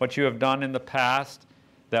trust what you have done in the past,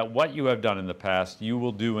 that what you have done in the past, you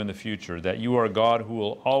will do in the future, that you are a God who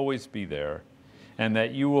will always be there, and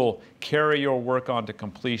that you will carry your work on to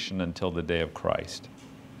completion until the day of Christ.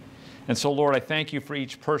 And so, Lord, I thank you for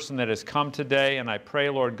each person that has come today, and I pray,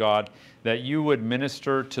 Lord God, that you would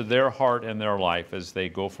minister to their heart and their life as they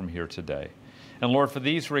go from here today. And Lord, for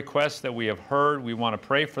these requests that we have heard, we want to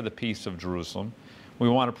pray for the peace of Jerusalem. We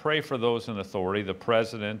want to pray for those in authority, the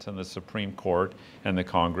President and the Supreme Court and the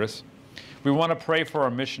Congress. We want to pray for our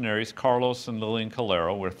missionaries, Carlos and Lillian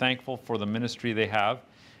Calero. We're thankful for the ministry they have,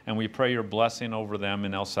 and we pray your blessing over them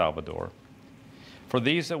in El Salvador. For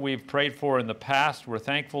these that we've prayed for in the past, we're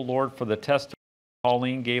thankful, Lord, for the testimony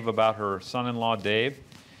Pauline gave about her son-in-law, Dave.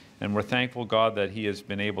 And we're thankful, God, that he has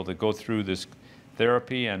been able to go through this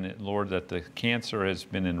therapy, and, Lord, that the cancer has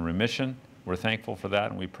been in remission. We're thankful for that,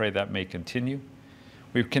 and we pray that may continue.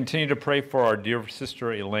 We continue to pray for our dear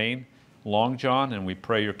sister, Elaine Longjohn, and we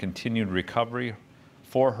pray your continued recovery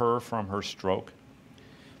for her from her stroke.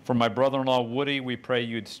 For my brother-in-law, Woody, we pray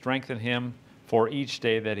you'd strengthen him for each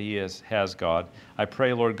day that he has, God. I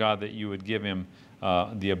pray, Lord God, that you would give him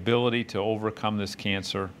the ability to overcome this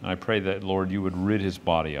cancer. And I pray that, Lord, you would rid his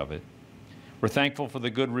body of it. We're thankful for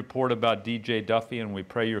the good report about DJ Duffy, and we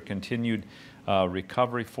pray your continued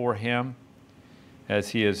recovery for him as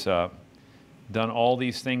he has done all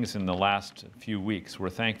these things in the last few weeks. We're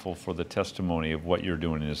thankful for the testimony of what you're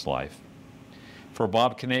doing in his life. For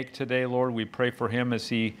Bob Knake today, Lord, we pray for him as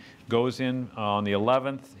he goes in on the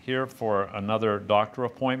 11th here for another doctor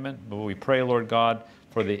appointment. But we pray, Lord God,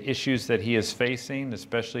 for the issues that he is facing,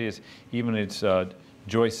 especially as even as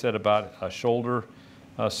Joyce said about a shoulder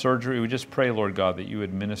surgery. We just pray, Lord God, that you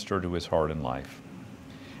would minister to his heart and life.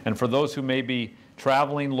 And for those who may be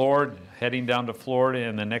traveling, Lord, heading down to Florida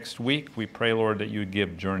in the next week, we pray, Lord, that you would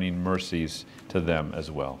give journeying mercies to them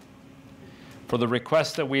as well. For the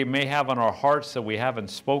requests that we may have on our hearts that we haven't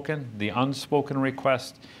spoken, the unspoken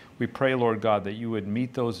requests, we pray, Lord God, that you would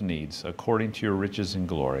meet those needs according to your riches and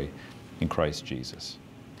glory in Christ Jesus.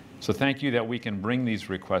 So thank you that we can bring these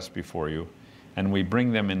requests before you, and we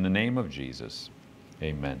bring them in the name of Jesus.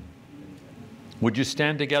 Amen. Would you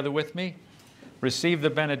stand together with me? Receive the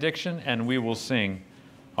benediction, and we will sing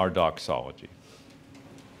our doxology.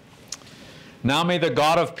 Now may the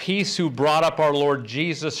God of peace, who brought up our Lord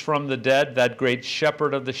Jesus from the dead, that great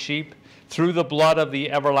shepherd of the sheep, through the blood of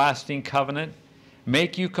the everlasting covenant,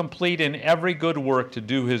 make you complete in every good work to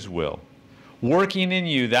do his will, working in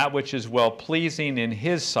you that which is well-pleasing in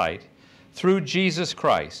his sight, through Jesus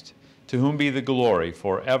Christ, to whom be the glory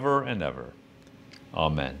forever and ever.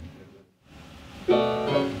 Amen.